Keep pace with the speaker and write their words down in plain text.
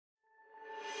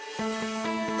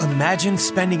Imagine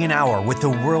spending an hour with the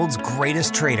world's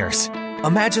greatest traders.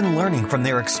 Imagine learning from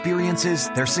their experiences,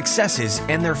 their successes,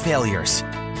 and their failures.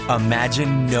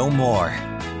 Imagine no more.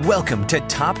 Welcome to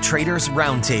Top Traders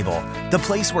Roundtable, the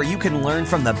place where you can learn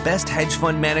from the best hedge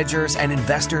fund managers and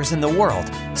investors in the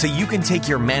world so you can take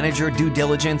your manager due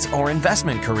diligence or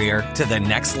investment career to the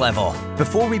next level.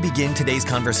 Before we begin today's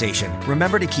conversation,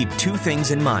 remember to keep two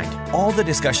things in mind. All the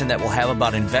discussion that we'll have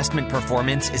about investment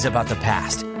performance is about the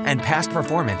past, and past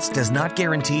performance does not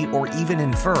guarantee or even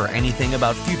infer anything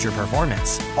about future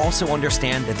performance. Also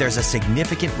understand that there's a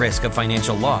significant risk of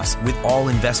financial loss with all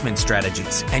investment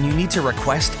strategies, and you need to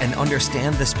request and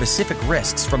understand the specific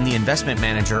risks from the investment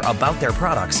manager about their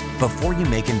products before you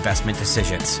make investment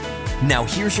decisions. Now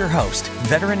here's your host,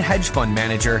 veteran hedge fund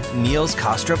manager Niels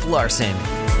Kaastrup Larsen.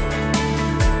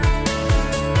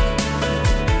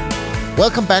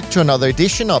 Welcome back to another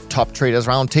edition of Top Traders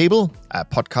Roundtable, a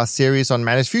podcast series on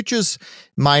managed futures.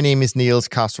 My name is Niels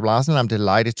Kaastrup Larsen. I'm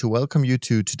delighted to welcome you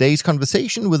to today's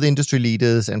conversation with industry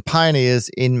leaders and pioneers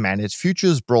in managed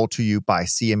futures, brought to you by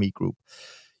CME Group.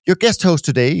 Your guest host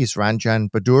today is Ranjan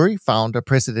Bhaduri, founder,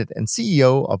 president, and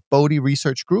CEO of Vogt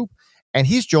Research Group, and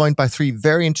he's joined by three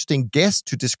very interesting guests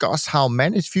to discuss how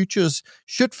managed futures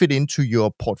should fit into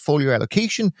your portfolio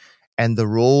allocation and the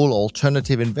role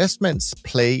alternative investments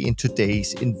play in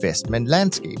today's investment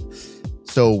landscape.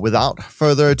 So without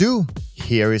further ado,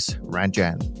 here is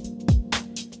Ranjan.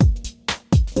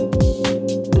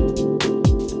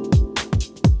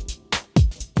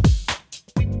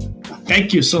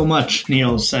 Thank you so much,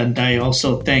 Niels, and I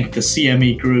also thank the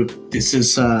CME Group. This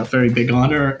is a very big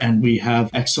honor, and we have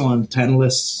excellent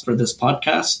panelists for this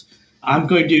podcast. I'm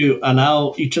going to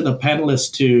allow each of the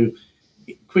panelists to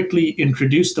quickly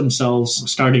introduce themselves,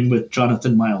 starting with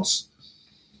Jonathan Miles.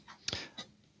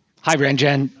 Hi,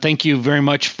 Ranjan. Thank you very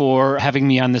much for having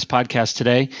me on this podcast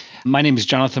today. My name is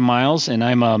Jonathan Miles, and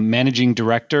I'm a managing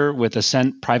director with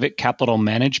Ascent Private Capital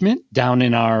Management down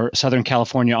in our Southern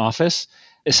California office.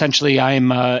 Essentially,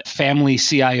 I'm a family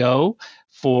CIO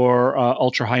for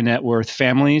ultra-high net worth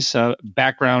families,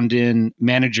 background in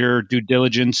manager due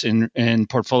diligence and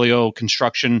portfolio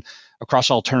construction across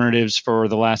alternatives for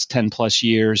the last 10 plus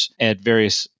years at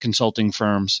various consulting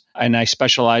firms. And I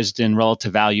specialized in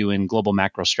relative value and global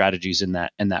macro strategies in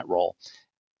that role.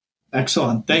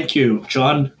 Excellent. Thank you.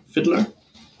 John Fidler.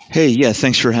 Hey, yeah,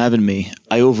 thanks for having me.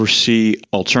 I oversee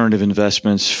alternative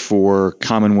investments for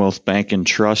Commonwealth Bank and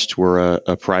Trust. We're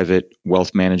a private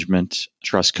wealth management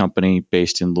trust company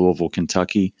based in Louisville,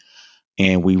 Kentucky.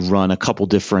 And we run a couple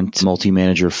different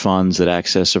multi-manager funds that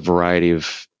access a variety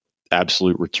of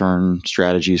absolute return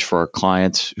strategies for our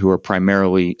clients, who are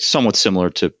primarily somewhat similar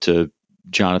to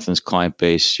Jonathan's client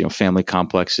base, family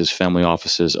complexes, family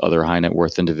offices, other high net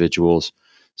worth individuals,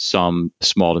 some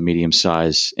small to medium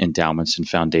size endowments and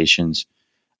foundations.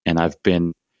 And I've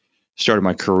started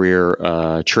my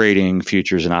career trading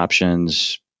futures and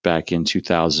options back in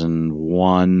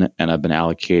 2001, and I've been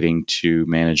allocating to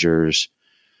managers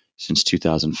since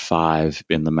 2005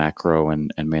 in the macro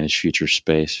and managed futures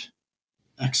space.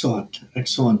 Excellent.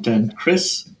 And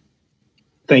Chris?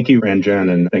 Thank you,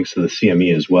 Ranjan, and thanks to the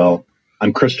CME as well.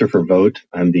 I'm Christopher Vogt.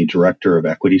 I'm the Director of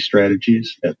Equity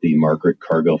Strategies at the Margaret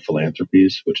Cargill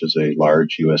Philanthropies, which is a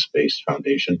large U.S.-based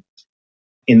foundation.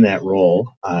 In that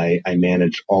role, I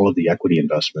manage all of the equity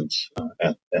investments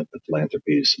at the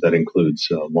philanthropies. That includes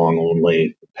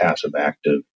long-only, passive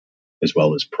active, as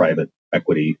well as private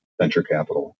equity, venture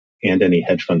capital, and any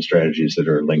hedge fund strategies that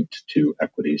are linked to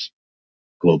equities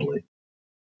globally.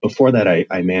 Before that,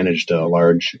 I managed a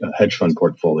large hedge fund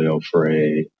portfolio for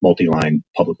a multi-line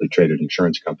publicly traded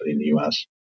insurance company in the U.S.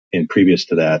 And previous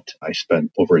to that, I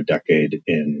spent over a decade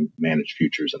in managed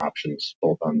futures and options,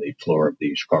 both on the floor of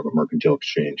the Chicago Mercantile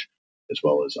Exchange, as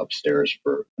well as upstairs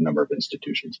for a number of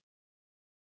institutions.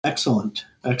 Excellent.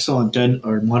 And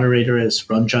our moderator is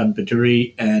Ranjan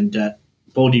Bhaduri, and at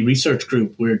Vogt Research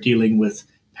Group, we're dealing with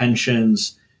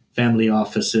pensions, family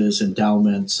offices,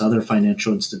 endowments, other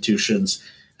financial institutions,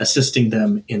 assisting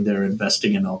them in their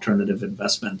investing in alternative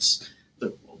investments,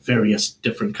 the various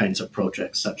different kinds of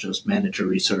projects such as manager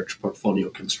research, portfolio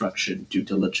construction, due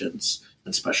diligence,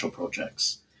 and special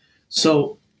projects.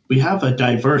 So we have a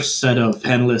diverse set of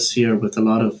panelists here with a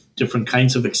lot of different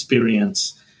kinds of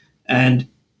experience. And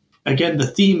again, the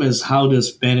theme is, how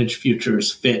does managed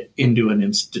futures fit into an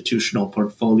institutional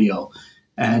portfolio?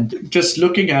 And just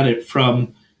looking at it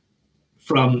from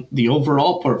the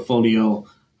overall portfolio,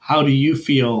 how do you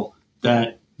feel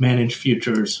that managed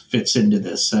futures fits into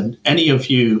this? And any of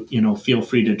you, feel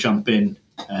free to jump in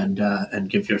and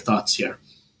give your thoughts here.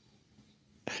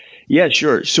 Yeah,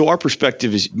 sure. So our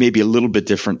perspective is maybe a little bit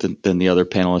different than the other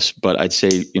panelists, but I'd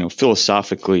say,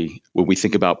 philosophically, when we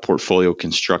think about portfolio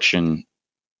construction,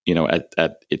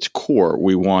 at its core,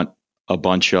 we want a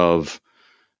bunch of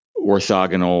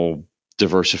orthogonal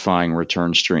diversifying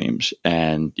return streams.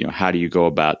 And, how do you go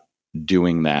about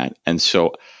doing that? And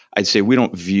so I'd say we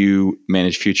don't view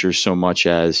managed futures so much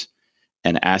as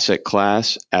an asset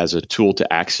class as a tool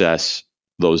to access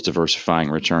those diversifying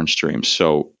return streams.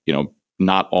 So,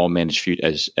 not all managed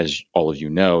futures, as all of you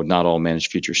know, not all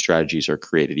managed future strategies are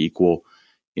created equal.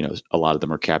 A lot of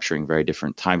them are capturing very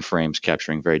different timeframes,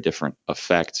 capturing very different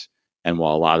effects. And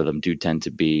while a lot of them do tend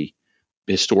to be,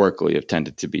 historically, have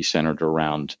tended to be centered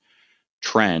around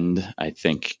trend, I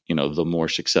think, the more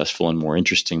successful and more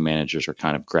interesting managers are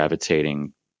kind of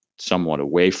gravitating somewhat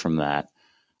away from that.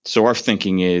 So our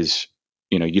thinking is,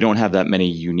 you don't have that many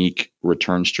unique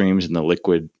return streams in the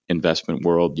liquid investment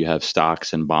world. You have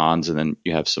stocks and bonds, and then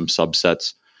you have some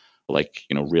subsets like,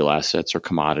 real assets or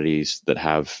commodities that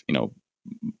have,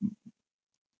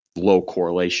 low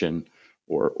correlation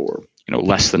or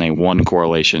less than a 1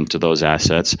 correlation to those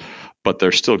assets, but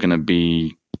they're still going to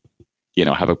be,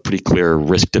 have a pretty clear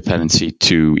risk dependency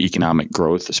to economic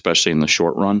growth, especially in the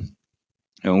short run.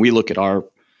 And when we look at our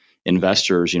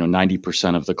investors,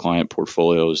 90% of the client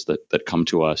portfolios that come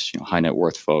to us, high net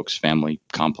worth folks, family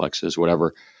complexes,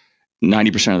 whatever,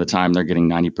 90% of the time they're getting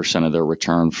 90% of their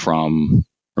return from,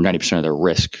 or 90% of their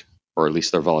risk, or at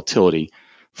least their volatility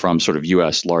from sort of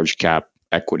U.S. large cap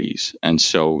equities. And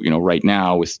so, right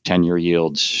now with 10-year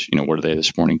yields, what are they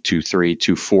this morning? 2.3,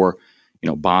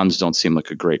 2.4, bonds don't seem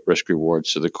like a great risk reward.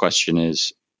 So the question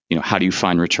is, how do you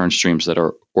find return streams that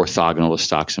are orthogonal to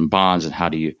stocks and bonds? And how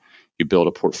do you build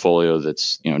a portfolio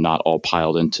that's, not all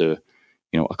piled into,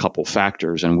 a couple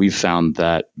factors? And we've found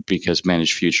that because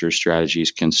managed futures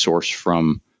strategies can source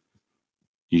from,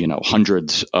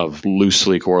 hundreds of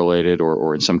loosely correlated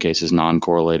or in some cases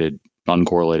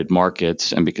uncorrelated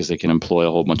markets, and because they can employ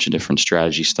a whole bunch of different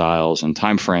strategy styles and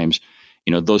timeframes,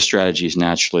 those strategies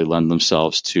naturally lend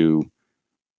themselves to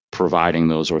providing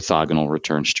those orthogonal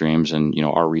return streams. And,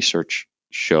 our research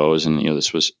shows, and,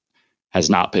 this was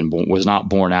not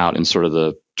borne out in sort of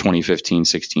the 2015,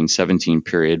 16, 17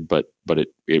 period, but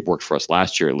it worked for us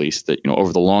last year, at least, that,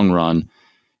 over the long run,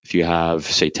 if you have,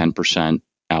 say, 10%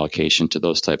 allocation to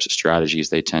those types of strategies,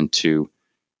 they tend to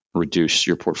reduce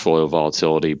your portfolio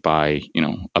volatility by,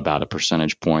 about a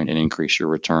percentage point and increase your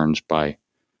returns by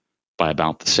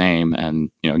about the same.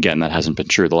 And, again, that hasn't been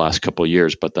true the last couple of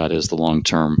years, but that is the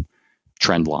long-term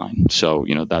trend line. So,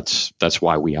 that's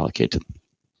why we allocate to them.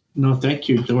 No, thank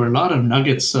you. There were a lot of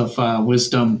nuggets of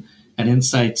wisdom and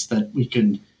insights that we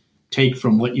can take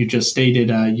from what you just stated.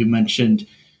 You mentioned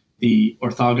the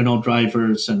orthogonal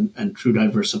drivers and true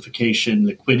diversification,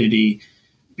 liquidity.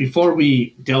 Before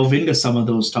we delve into some of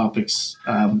those topics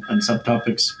and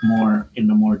subtopics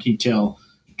more detail,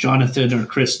 Jonathan or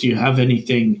Chris, do you have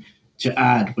anything to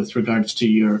add with regards to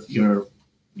your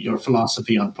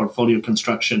philosophy on portfolio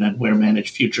construction and where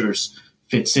managed futures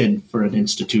fits in for an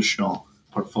institutional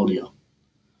portfolio?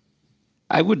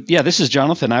 This is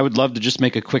Jonathan. I would love to just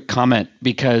make a quick comment,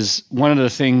 because one of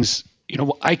the things,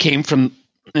 I came from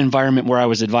an environment where I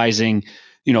was advising,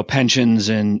 pensions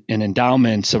and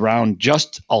endowments around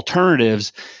just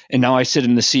alternatives. And now I sit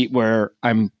in the seat where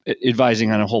I'm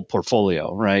advising on a whole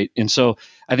portfolio, right? And so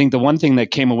I think the one thing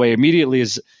that came away immediately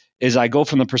is I go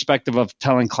from the perspective of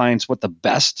telling clients what the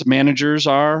best managers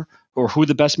are, or who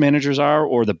the best managers are,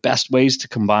 or the best ways to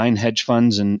combine hedge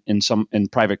funds and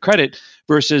private credit,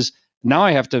 versus now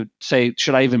I have to say,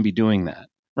 should I even be doing that,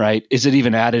 right? Is it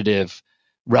even additive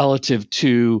relative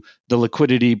to the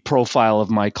liquidity profile of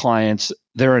my clients,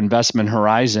 their investment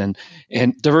horizon?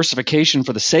 And diversification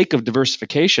for the sake of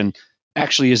diversification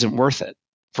actually isn't worth it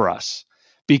for us,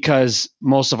 because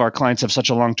most of our clients have such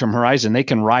a long-term horizon, they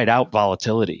can ride out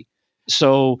volatility.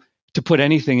 So to put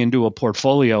anything into a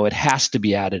portfolio, it has to be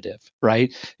additive,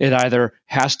 right? It either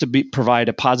has to provide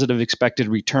a positive expected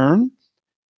return,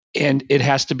 and it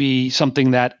has to be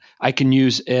something that I can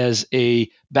use as a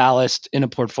ballast in a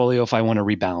portfolio if I want to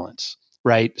rebalance,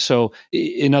 right? So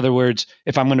in other words,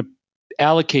 if I'm going to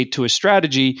allocate to a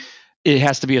strategy, it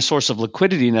has to be a source of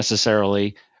liquidity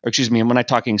necessarily, or excuse me, I'm not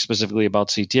talking specifically about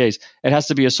CTAs. It has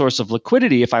to be a source of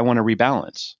liquidity if I want to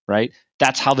rebalance, right?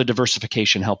 That's how the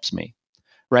diversification helps me,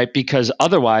 right? Because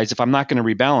otherwise, if I'm not going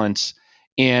to rebalance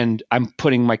and I'm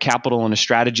putting my capital in a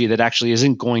strategy that actually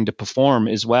isn't going to perform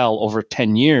as well over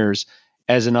 10 years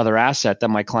as another asset that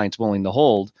my client's willing to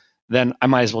hold, then I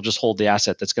might as well just hold the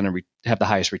asset that's going to have the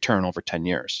highest return over 10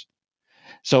 years.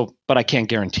 So, but I can't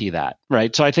guarantee that,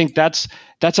 right? So I think that's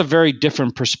a very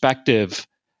different perspective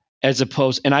as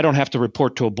opposed, and I don't have to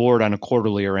report to a board on a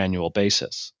quarterly or annual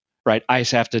basis, right? I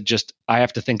have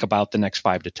to think about the next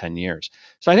 5 to 10 years.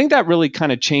 So I think that really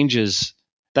kind of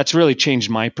that's really changed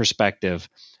my perspective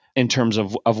in terms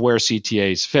of where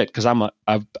CTAs fit, because I'm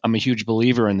a huge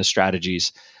believer in the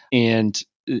strategies, and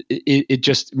it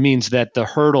just means that the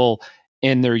hurdle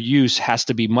and their use has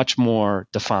to be much more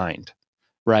defined,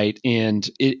 right? And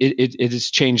it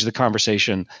has changed the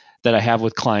conversation that I have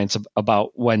with clients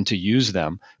about when to use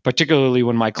them, particularly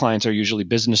when my clients are usually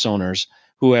business owners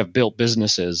who have built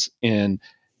businesses and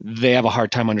they have a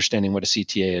hard time understanding what a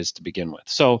CTA is to begin with.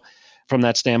 So from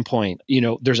that standpoint,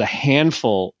 there's a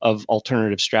handful of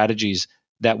alternative strategies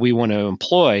that we want to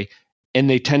employ, and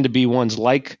they tend to be ones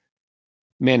like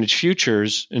managed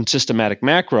futures and systematic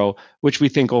macro, which we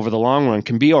think over the long run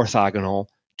can be orthogonal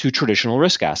to traditional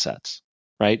risk assets,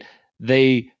 right?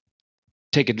 They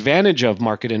take advantage of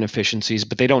market inefficiencies,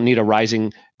 but they don't need a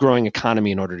rising, growing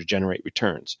economy in order to generate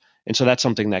returns. And so that's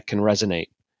something that can resonate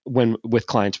with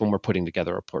clients when we're putting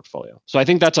together a portfolio. So I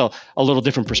think that's a little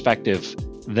different perspective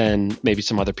than maybe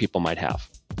some other people might have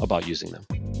about using them.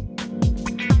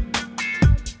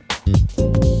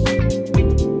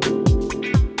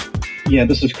 Yeah,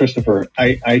 this is Christopher.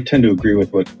 I tend to agree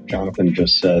with what Jonathan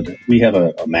just said. We have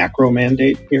a macro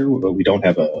mandate here, but we don't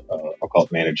have I'll call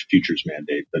it managed futures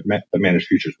mandate, but the managed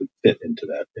futures would fit into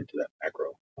that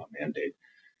macro mandate.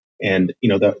 And,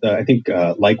 I think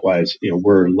likewise,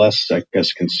 we're less, I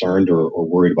guess, concerned or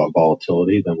worried about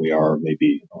volatility than we are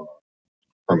maybe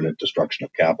permanent destruction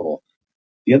of capital.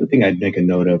 The other thing I'd make a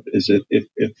note of is that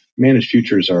if managed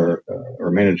futures or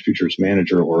managed futures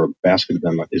manager or a basket of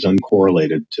them is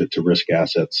uncorrelated to risk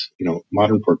assets,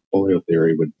 modern portfolio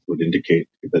theory would indicate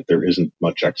that there isn't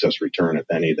much excess return, if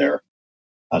any, there.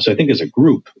 So I think as a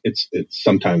group, it's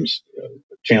sometimes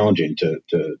challenging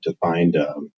to find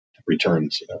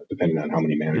returns depending on how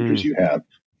many managers you have,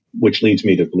 which leads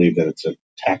me to believe that it's a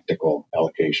tactical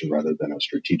allocation rather than a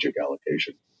strategic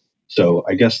allocation. So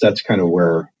I guess that's kind of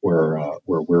where we're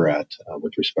at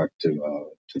with respect to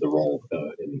the role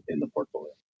in the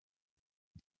portfolio.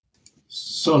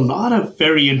 So a lot of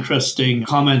very interesting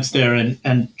comments there,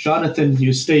 and Jonathan,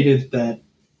 you stated that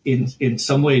in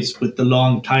some ways with the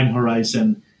long time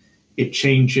horizon, it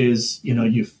changes.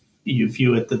 You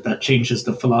view it that changes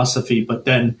the philosophy, but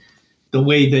then the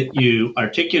way that you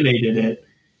articulated it,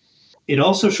 it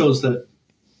also shows that,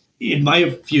 in my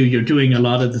view, you're doing a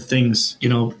lot of the things,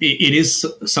 it is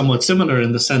somewhat similar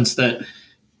in the sense that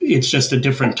it's just a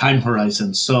different time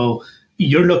horizon. So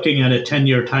you're looking at a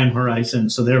 10-year time horizon.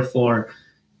 So therefore,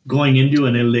 going into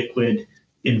an illiquid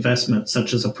investment,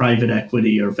 such as a private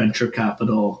equity or venture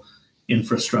capital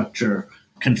infrastructure,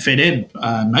 can fit in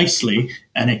nicely,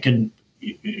 and it can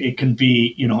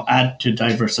be, add to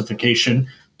diversification.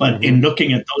 But in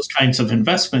looking at those kinds of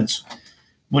investments,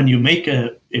 when you make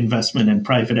an investment in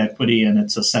private equity and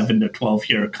it's a 7 to 12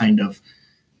 year kind of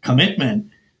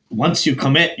commitment, once you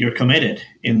commit, you're committed,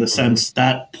 in the sense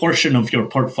that portion of your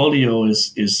portfolio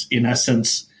is in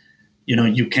essence,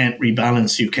 you can't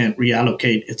rebalance, you can't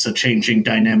reallocate. It's a changing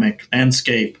dynamic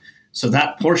landscape. So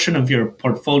that portion of your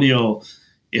portfolio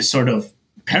is sort of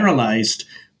paralyzed,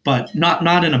 but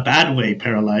not in a bad way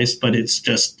paralyzed, but it's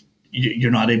just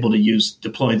you're not able to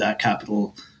deploy that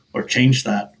capital or change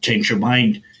your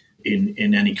mind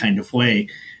in any kind of way.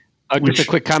 Just a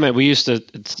quick comment. We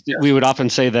would often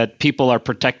say that people are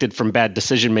protected from bad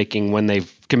decision making when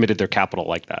they've committed their capital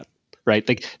like that, right?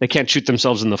 They can't shoot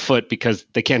themselves in the foot because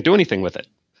they can't do anything with it.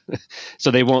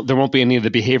 So there won't be any of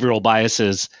the behavioral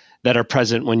biases that are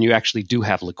present when you actually do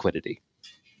have liquidity.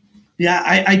 Yeah,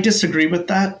 I disagree with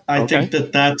that. I think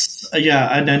that's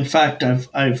and in fact,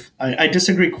 I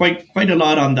disagree quite a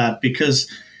lot on that, because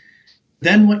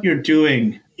then what you're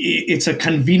doing, it's a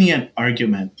convenient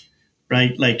argument,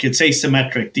 right? Like, it's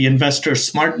asymmetric. The investor's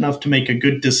smart enough to make a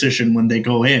good decision when they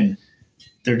go in.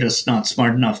 They're just not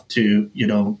smart enough to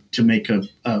make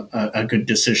a good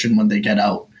decision when they get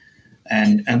out.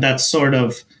 And that's sort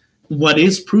of what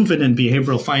is proven in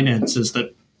behavioral finance, is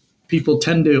that people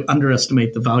tend to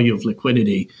underestimate the value of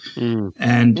liquidity.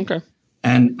 And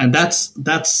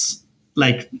that's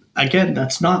like, again,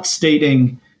 that's not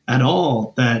stating at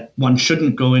all that one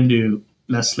shouldn't go into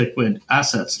less liquid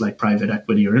assets like private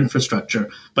equity or infrastructure.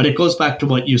 But it goes back to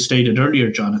what you stated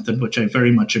earlier, Jonathan, which I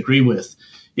very much agree with,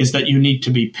 is that you need to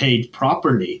be paid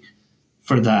properly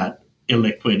for that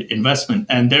illiquid investment.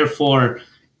 And therefore,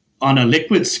 on a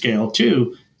liquid scale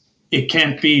too, it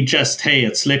can't be just, hey,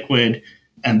 it's liquid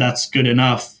and that's good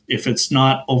enough. If it's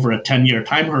not over a 10-year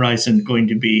time horizon going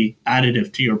to be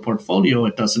additive to your portfolio,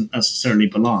 it doesn't necessarily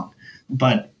belong.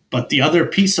 But the other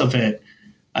piece of it,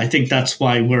 I think that's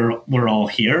why we're all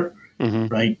here,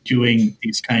 right, doing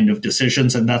these kind of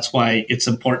decisions. And that's why it's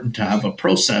important to have a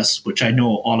process, which I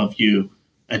know all of you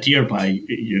adhere by.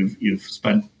 You've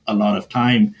spent a lot of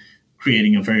time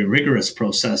creating a very rigorous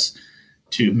process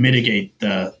to mitigate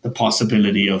the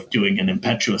possibility of doing an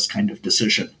impetuous kind of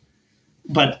decision.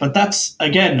 But that's,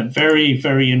 again, very,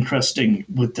 very interesting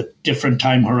with the different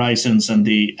time horizons and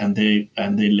the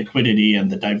liquidity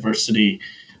and the diversity.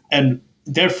 And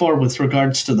therefore, with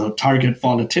regards to the target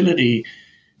volatility,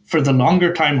 for the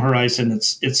longer time horizon,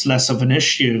 it's less of an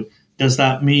issue. Does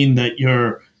that mean that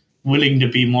you're willing to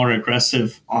be more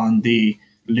aggressive on the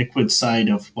liquid side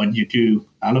of when you do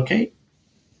allocate?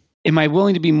 Am I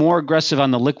willing to be more aggressive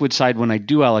on the liquid side when I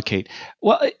do allocate?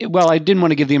 Well, I didn't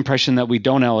want to give the impression that we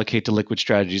don't allocate to liquid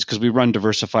strategies because we run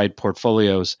diversified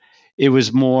portfolios. It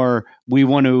was more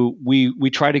we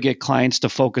try to get clients to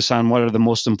focus on what are the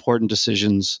most important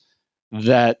decisions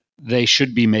that they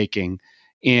should be making.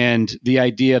 And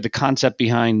the concept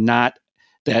behind not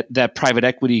that private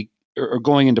equity or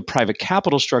going into private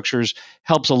capital structures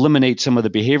helps eliminate some of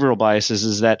the behavioral biases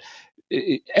is that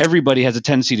everybody has a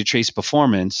tendency to chase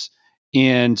performance.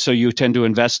 And so you tend to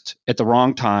invest at the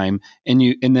wrong time, and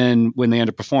then when they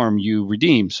underperform, you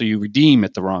redeem. So you redeem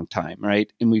at the wrong time, right?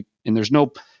 And there's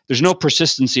no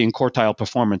persistency in quartile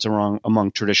performance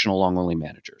among traditional long-only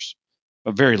managers,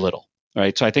 but very little,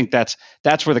 right? So I think that's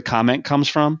where the comment comes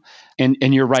from. And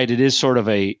you're right, it is sort of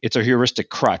it's a heuristic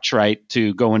crutch, right,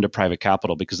 to go into private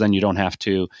capital because then you don't have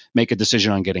to make a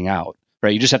decision on getting out,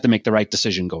 right? You just have to make the right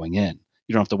decision going in.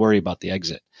 You don't have to worry about the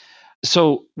exit.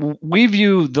 So we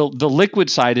view the liquid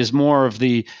side as more of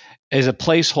as a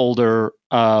placeholder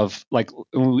of, like,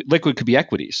 liquid could be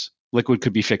equities, liquid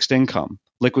could be fixed income,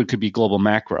 liquid could be global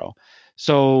macro.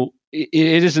 So it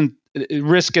isn't,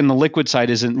 risk in the liquid side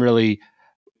isn't really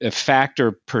a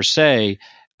factor per se.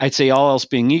 I'd say all else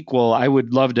being equal, I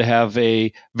would love to have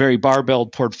a very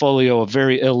barbelled portfolio of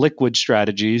very illiquid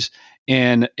strategies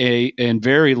and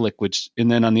very liquid, and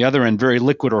then on the other end, very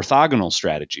liquid orthogonal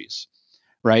strategies,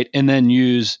 right? And then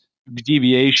use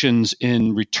deviations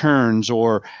in returns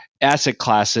or asset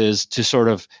classes to sort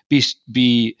of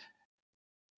be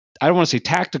I don't want to say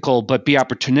tactical, but be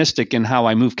opportunistic in how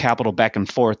I move capital back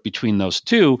and forth between those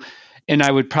two. And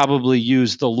I would probably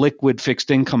use the liquid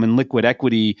fixed income and liquid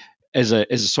equity as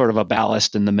a sort of a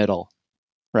ballast in the middle,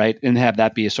 right? And have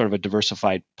that be a sort of a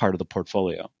diversified part of the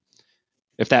portfolio.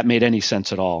 If that made any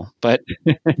sense at all, but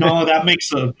no, that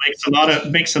makes a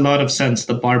lot of sense.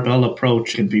 The barbell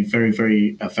approach can be very,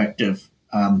 very effective.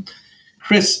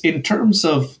 Chris, in terms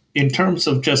of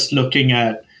just looking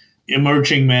at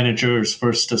emerging managers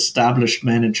versus established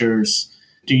managers,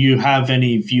 do you have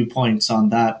any viewpoints on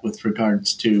that with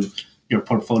regards to your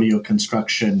portfolio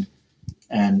construction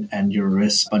and your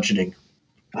risk budgeting?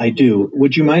 I do.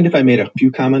 Would you mind if I made a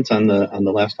few comments on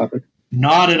the last topic?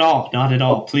 Not at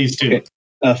all. Please do. Okay.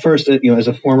 First, as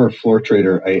a former floor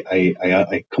trader,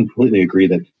 I completely agree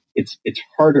that it's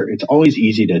harder. It's always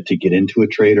easy to get into a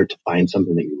trade or to find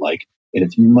something that you like, and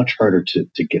it's much harder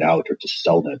to get out or to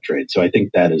sell that trade. So I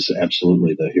think that is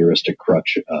absolutely the heuristic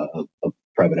crutch of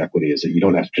private equity, is that you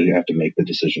don't actually have to make the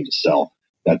decision to sell.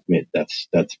 That's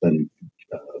been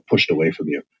pushed away from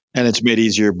you. And it's made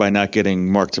easier by not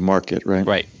getting mark to market, right?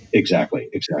 Right. Exactly.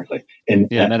 And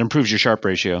that improves your Sharpe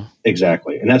ratio.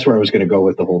 Exactly. And that's where I was going to go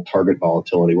with the whole target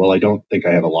volatility. Well, I don't think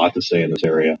I have a lot to say in this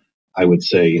area. I would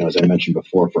say, as I mentioned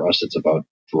before, for us, it's about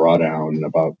drawdown and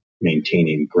about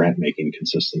maintaining grant-making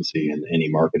consistency in any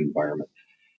market environment.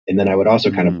 And then I would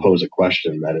also kind of pose a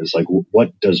question that is like,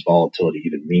 what does volatility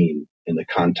even mean in the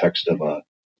context of a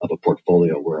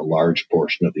portfolio where a large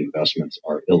portion of the investments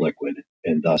are illiquid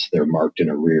and thus they're marked in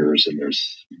arrears and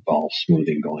there's vol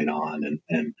smoothing going on.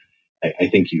 And I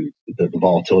think the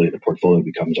volatility of the portfolio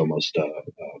becomes almost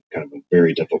kind of a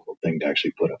very difficult thing to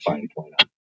actually put a fine point on.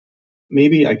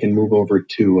 Maybe I can move over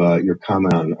to your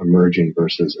comment on emerging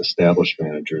versus established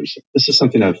managers. This is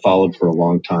something I've followed for a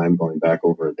long time, going back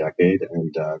over a decade.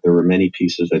 And there were many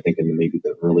pieces, I think, in maybe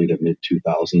the early to mid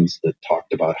 2000s that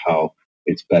talked about how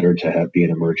it's better to be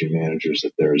in emerging managers,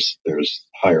 that there's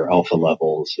higher alpha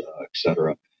levels, et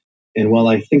cetera. And while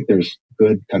I think there's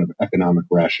good kind of economic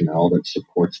rationale that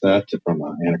supports that from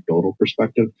an anecdotal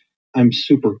perspective, I'm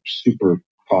super, super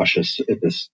cautious at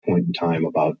this point in time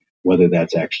about whether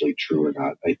that's actually true or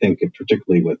not. I think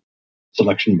particularly with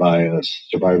selection bias,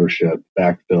 survivorship,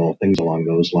 backfill, things along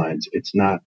those lines, it's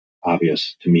not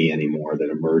obvious to me anymore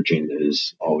that emerging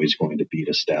is always going to beat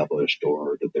established,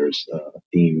 or that there's a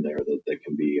theme there that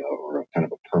can be, or a kind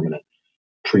of a permanent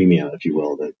premium, if you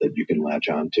will, that you can latch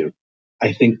on to.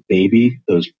 I think maybe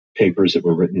those papers that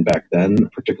were written back then,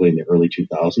 particularly in the early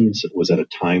 2000s, was at a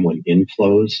time when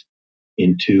inflows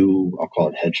into, I'll call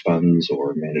it hedge funds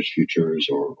or managed futures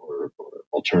or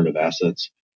alternative assets,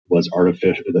 was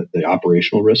artificial. The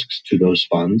operational risks to those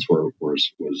funds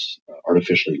was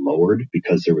artificially lowered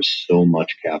because there was so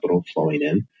much capital flowing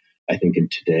in. I think in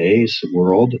today's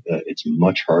world, it's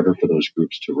much harder for those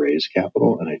groups to raise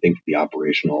capital, and I think the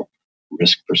operational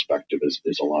risk perspective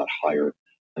is a lot higher.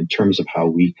 In terms of how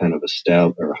we kind of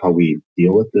establish or how we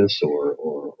deal with this or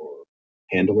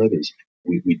handle it, is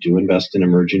we do invest in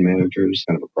emerging managers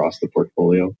kind of across the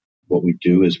portfolio. What we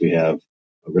do is we have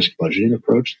a risk budgeting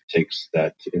approach that takes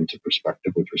that into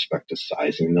perspective with respect to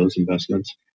sizing those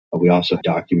investments. We also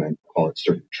document, call it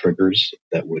certain triggers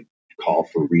that would call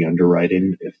for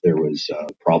re-underwriting if there was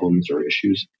problems or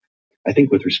issues. I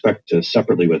think with respect to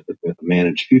separately with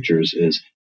managed futures is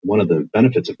one of the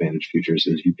benefits of managed futures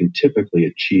is you can typically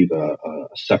achieve a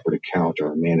separate account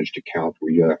or a managed account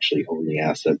where you actually own the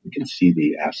asset and can see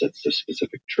the assets, the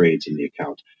specific trades in the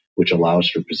account, which allows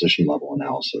for position level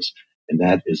analysis. And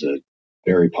that is a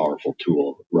very powerful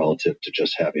tool relative to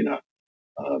just having a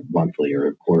monthly or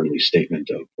a quarterly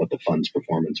statement of what the fund's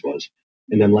performance was.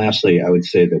 And then lastly, I would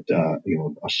say that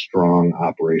a strong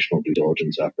operational due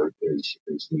diligence effort is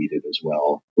needed as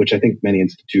well, which I think many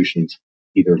institutions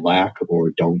either lack or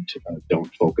don't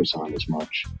focus on as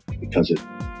much because it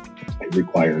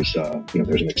requires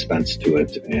there's an expense to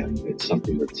it, and it's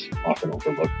something that's often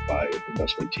overlooked by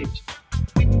investment teams.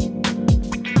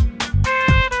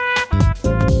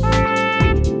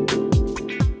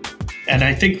 And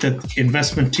I think that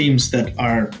investment teams that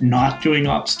are not doing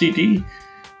Ops DD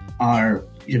are,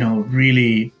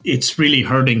 it's really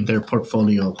hurting their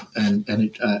portfolio.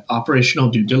 And operational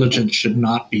due diligence should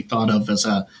not be thought of as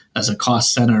a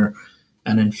cost center.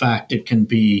 And in fact, there can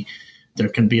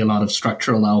be a lot of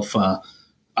structural alpha.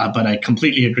 But I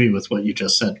completely agree with what you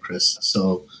just said, Chris.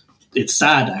 So it's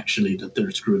sad, actually, that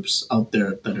there's groups out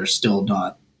there that are still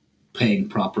not paying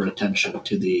proper attention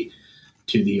to the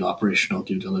operational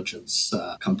due diligence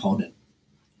component.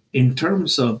 In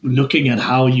terms of looking at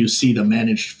how you see the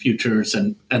managed futures,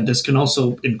 and this can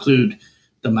also include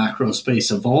the macro space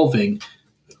evolving,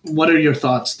 what are your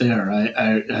thoughts there?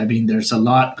 I mean, there's a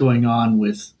lot going on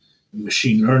with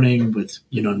machine learning, with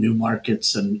new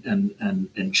markets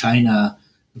and China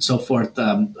and so forth.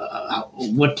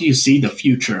 What do you see the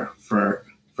future for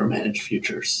managed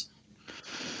futures?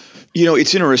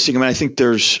 It's interesting. I mean, I think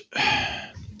there's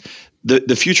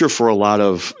the future for a lot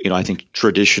of, I think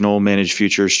traditional managed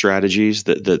futures strategies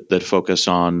that focus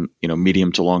on,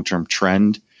 medium to long-term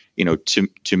trend,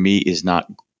 to me is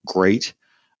not great.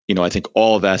 I think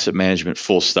all of asset management,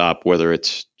 full stop, whether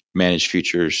it's managed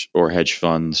futures or hedge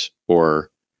funds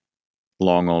or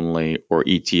long only or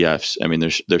ETFs. I mean,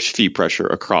 there's fee pressure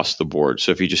across the board.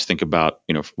 So if you just think about,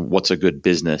 what's a good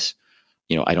business,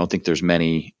 I don't think there's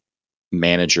many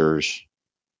managers,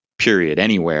 period,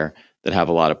 anywhere that have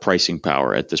a lot of pricing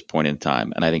power at this point in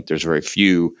time. And I think there's very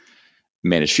few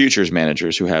managed futures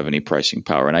managers who have any pricing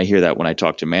power. And I hear that when I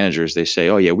talk to managers, they say,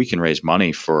 oh yeah, we can raise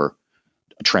money for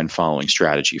a trend following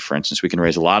strategy. For instance, we can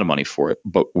raise a lot of money for it,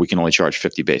 but we can only charge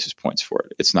 50 basis points for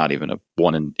it. It's not even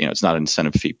it's not an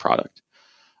incentive fee product.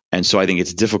 And so I think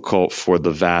it's difficult for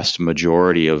the vast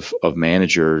majority of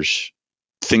managers.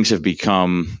 Things have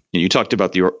become, you talked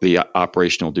about the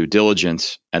operational due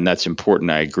diligence, and that's important.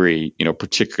 I agree,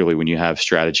 particularly when you have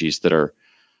strategies that are,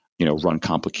 run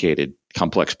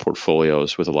complex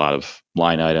portfolios with a lot of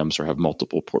line items or have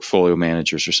multiple portfolio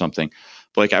managers or something.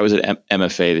 But like I was at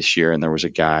MFA this year, and there was a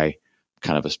guy,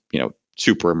 kind of a,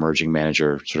 super emerging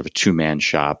manager, sort of a two-man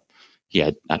shop. He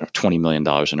had, $20 million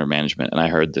under management. And I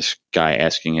heard this guy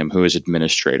asking him who his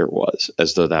administrator was,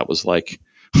 as though that was like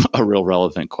a real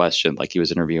relevant question, like he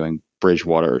was interviewing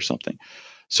Bridgewater or something.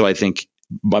 So I think,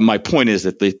 but my point is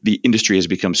that the industry has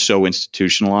become so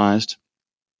institutionalized,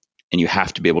 and you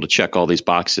have to be able to check all these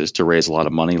boxes to raise a lot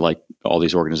of money, like all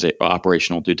these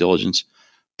operational due diligence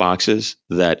boxes,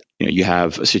 that you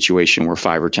have a situation where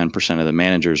 5 or 10% of the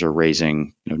managers are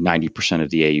raising 90% of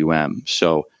the AUM.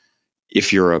 So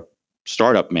if you're a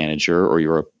startup manager or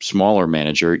you're a smaller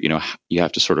manager, you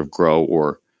have to sort of grow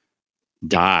or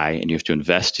die, and you have to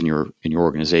invest in your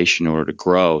organization in order to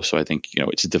grow. So I think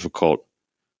it's a difficult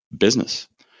business.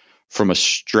 From a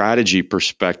strategy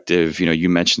perspective, you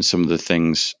mentioned some of the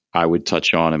things I would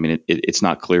touch on. I mean, it's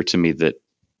not clear to me that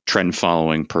trend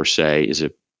following per se is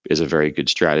a very good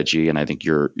strategy, and I think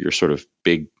your sort of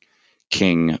big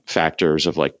king factors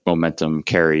of like momentum,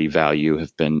 carry, value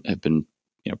have been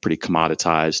pretty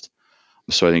commoditized.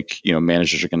 So I think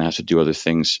managers are going to have to do other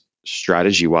things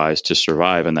strategy wise to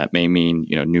survive, and that may mean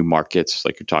new markets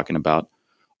like you're talking about,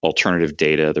 alternative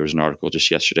data. There was an article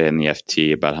just yesterday in the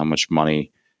FT about how much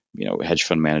money, hedge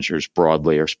fund managers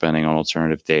broadly are spending on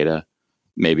alternative data.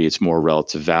 Maybe it's more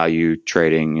relative value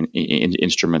trading,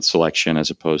 instrument selection as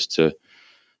opposed to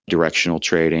directional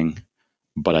trading.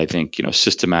 But I think,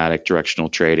 systematic directional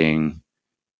trading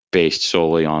based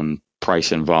solely on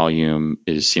price and volume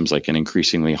seems like an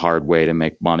increasingly hard way to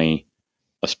make money,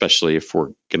 especially if we're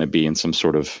going to be in some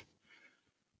sort of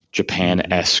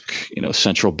Japan-esque,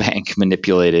 central bank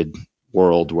manipulated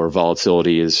world where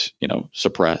volatility is,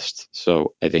 suppressed.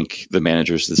 So I think the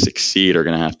managers that succeed are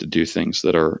going to have to do things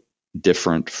that are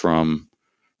different from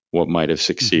what might have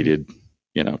succeeded,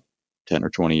 10 or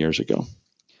 20 years ago.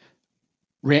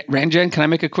 Ranjan, can I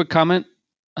make a quick comment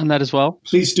on that as well?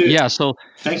 Please do. Yeah. So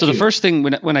the first thing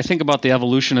when I think about the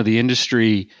evolution of the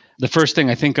industry, the first thing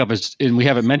I think of is, and we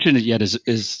haven't mentioned it yet,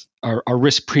 is our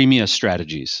risk premia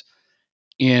strategies.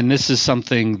 And this is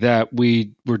something that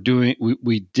we were doing.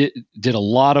 We did a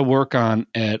lot of work on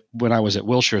when I was at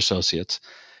Wilshire Associates,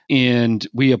 and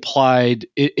we applied.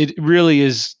 It really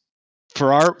is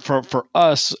for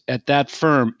us at that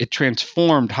firm. It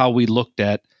transformed how we looked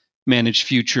at managed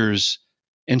futures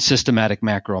and systematic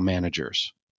macro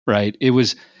managers. Right? It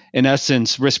was, in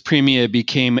essence, risk premia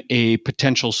became a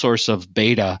potential source of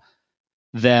beta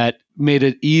that made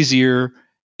it easier.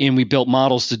 And we built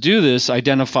models to do this,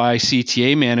 identify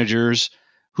CTA managers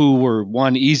who were,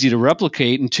 one, easy to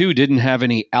replicate, and two, didn't have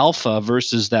any alpha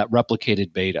versus that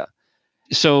replicated beta.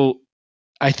 So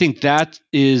I think that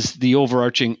is the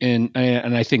overarching, and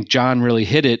I think John really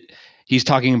hit it. He's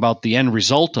talking about the end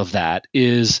result of that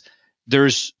is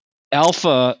there's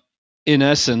alpha in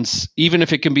essence, even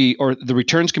if it can be, or the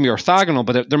returns can be orthogonal,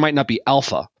 but there might not be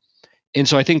alpha. And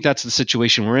so I think that's the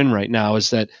situation we're in right now,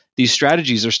 is that these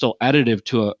strategies are still additive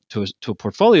to a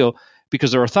portfolio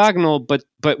because they're orthogonal,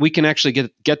 but we can actually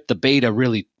get the beta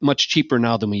really much cheaper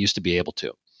now than we used to be able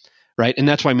to, right? And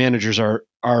that's why managers are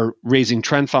raising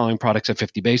trend following products at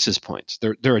 50 basis points.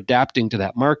 They're adapting to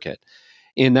that market,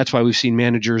 and that's why we've seen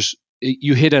managers.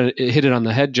 You hit it on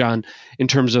the head, John, in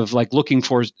terms of like looking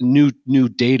for new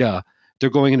data. They're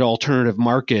going into alternative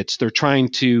markets. They're trying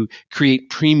to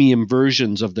create premium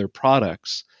versions of their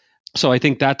products. So I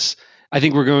think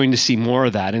we're going to see more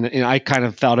of that. And I kind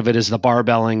of thought of it as the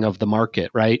barbelling of the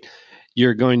market, right?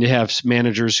 You're going to have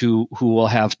managers who will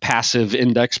have passive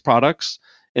index products,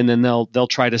 and then they'll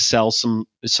try to sell some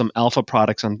alpha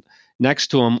products on next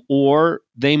to them, or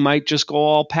they might just go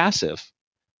all passive,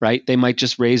 right? They might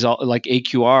just raise all, like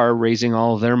AQR raising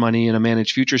all of their money in a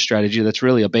managed future strategy that's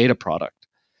really a beta product.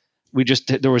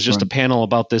 There was just a panel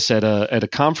about this at a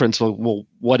conference. Well,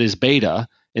 what is beta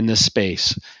in this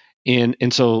space?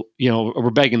 And so, we're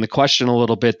begging the question a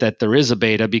little bit that there is a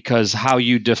beta, because how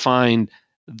you define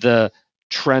the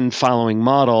trend following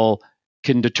model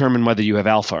can determine whether you have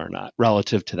alpha or not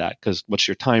relative to that. Because what's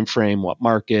your time frame, what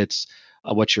markets,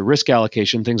 what's your risk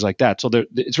allocation, things like that. So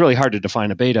it's really hard to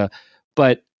define a beta,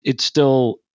 but it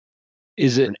still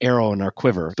is an arrow in our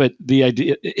quiver. But the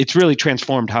idea, it's really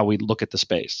transformed how we look at the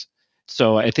space.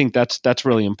 So I think that's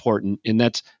really important, and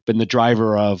that's been the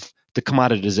driver of the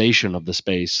commoditization of the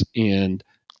space and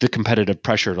the competitive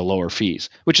pressure to lower fees,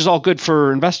 which is all good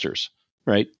for investors,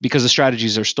 right? Because the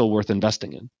strategies are still worth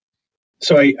investing in.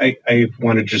 So I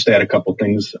want to just add a couple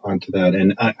things onto that.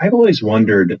 And I've always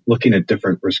wondered, looking at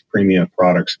different risk premium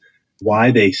products,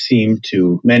 why they seem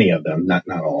to, many of them, not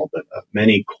all, but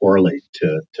many correlate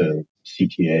to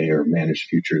CTA or managed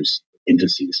futures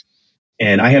indices.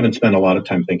 And I haven't spent a lot of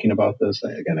time thinking about this.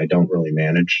 I don't really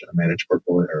manage a managed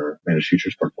portfolio or managed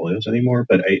futures portfolios anymore.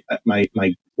 But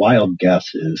my wild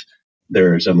guess is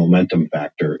there's a momentum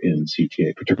factor in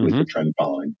CTA, particularly for trend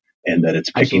following, and that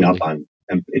it's picking up on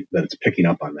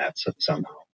that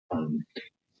somehow.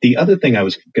 The other thing I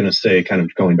was going to say, kind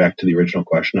of going back to the original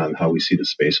question on how we see the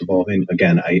space evolving.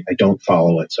 Again, I don't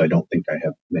follow it, so I don't think I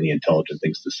have many intelligent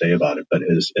things to say about it. But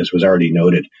as was already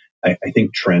noted, I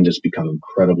think trend has become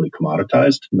incredibly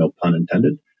commoditized, no pun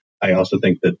intended. I also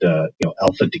think that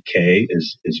alpha decay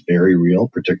is very real,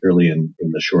 particularly in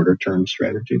the shorter term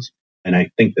strategies. And I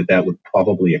think that would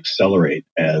probably accelerate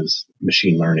as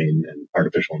machine learning and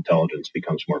artificial intelligence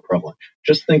becomes more prevalent.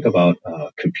 Just think about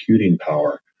computing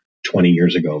power 20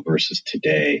 years ago versus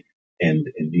today, and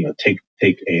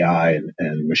take AI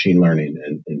and machine learning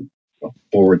and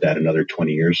forward that another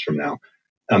 20 years from now.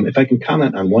 If I can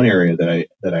comment on one area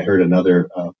that I heard another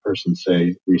person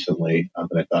say recently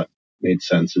that I thought made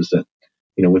sense, is that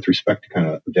with respect to kind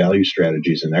of value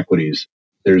strategies and equities,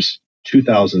 there's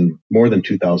more than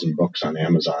 2,000 books on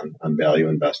Amazon on value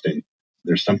investing.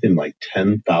 There's something like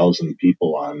 10,000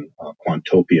 people on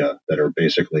Quantopia that are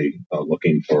basically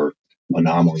looking for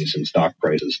anomalies in stock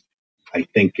prices. I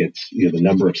think it's, the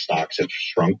number of stocks have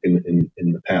shrunk in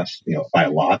the past, by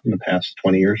a lot in the past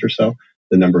 20 years or so.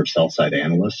 The number of sell-side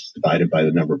analysts divided by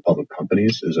the number of public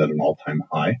companies is at an all-time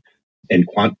high. And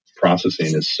quant processing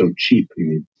is so cheap. I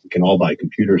mean, we can all buy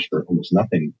computers for almost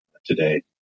nothing today.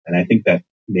 And I think that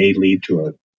may lead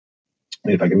to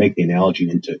if I can make the analogy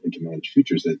into managed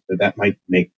futures, that might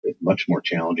make it much more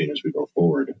challenging as we go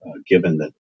forward, given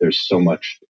that there's so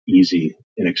much easy,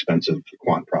 inexpensive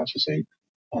quant processing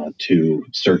to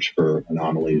search for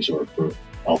anomalies or for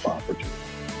alpha opportunities.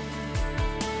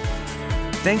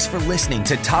 Thanks for listening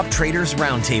to Top Traders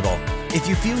Roundtable. If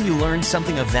you feel you learned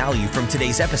something of value from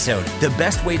today's episode, the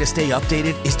best way to stay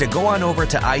updated is to go on over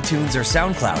to iTunes or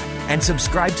SoundCloud and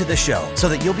subscribe to the show so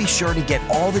that you'll be sure to get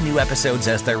all the new episodes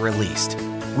as they're released.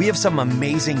 We have some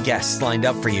amazing guests lined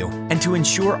up for you, and to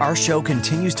ensure our show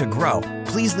continues to grow,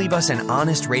 please leave us an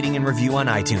honest rating and review on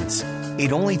iTunes.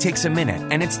 It only takes a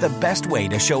minute, and it's the best way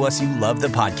to show us you love the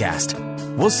podcast.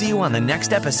 We'll see you on the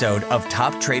next episode of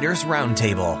Top Traders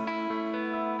Roundtable.